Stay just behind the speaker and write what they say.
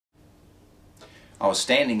I was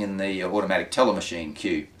standing in the automatic teller machine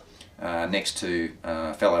queue next to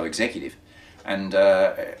a fellow executive, and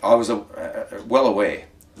I was well aware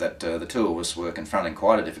that the two of us were confronting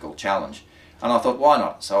quite a difficult challenge, and I thought, why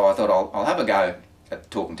not? So I thought I'll have a go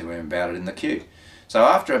at talking to him about it in the queue. So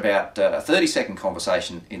after about a 30-second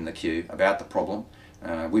conversation in the queue about the problem,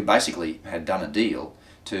 we basically had done a deal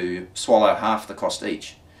to swallow half the cost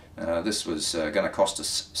each. This was going to cost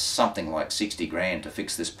us something like 60 grand to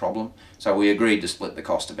fix this problem, so we agreed to split the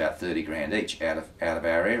cost about 30 grand each out of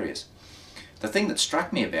our areas. The thing that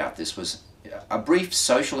struck me about this was a brief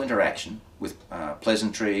social interaction with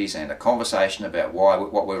pleasantries and a conversation about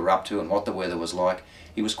what we were up to and what the weather was like.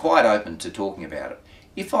 He was quite open to talking about it.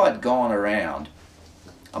 If I'd gone around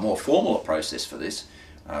a more formal process for this,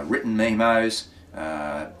 written memos,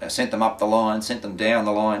 sent them up the line, sent them down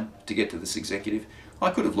the line to get to this executive, I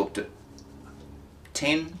could have looked at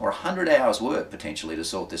 10 or 100 hours work potentially to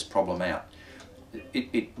sort this problem out.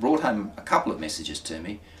 It brought home a couple of messages to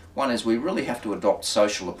me. One is we really have to adopt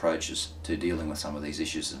social approaches to dealing with some of these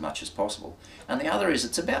issues as much as possible. And the other is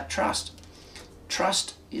it's about trust.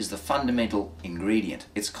 Trust is the fundamental ingredient.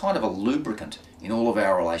 It's kind of a lubricant in all of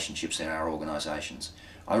our relationships in our organisations.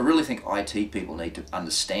 I really think IT people need to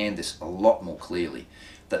understand this a lot more clearly,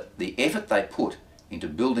 that the effort they put into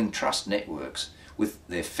building trust networks with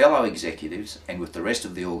their fellow executives and with the rest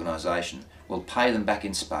of the organisation will pay them back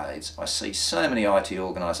in spades. I see so many IT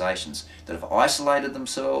organisations that have isolated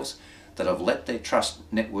themselves, that have let their trust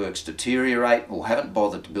networks deteriorate or haven't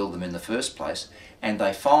bothered to build them in the first place, and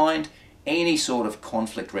they find any sort of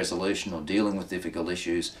conflict resolution or dealing with difficult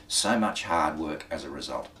issues so much hard work as a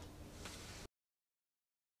result.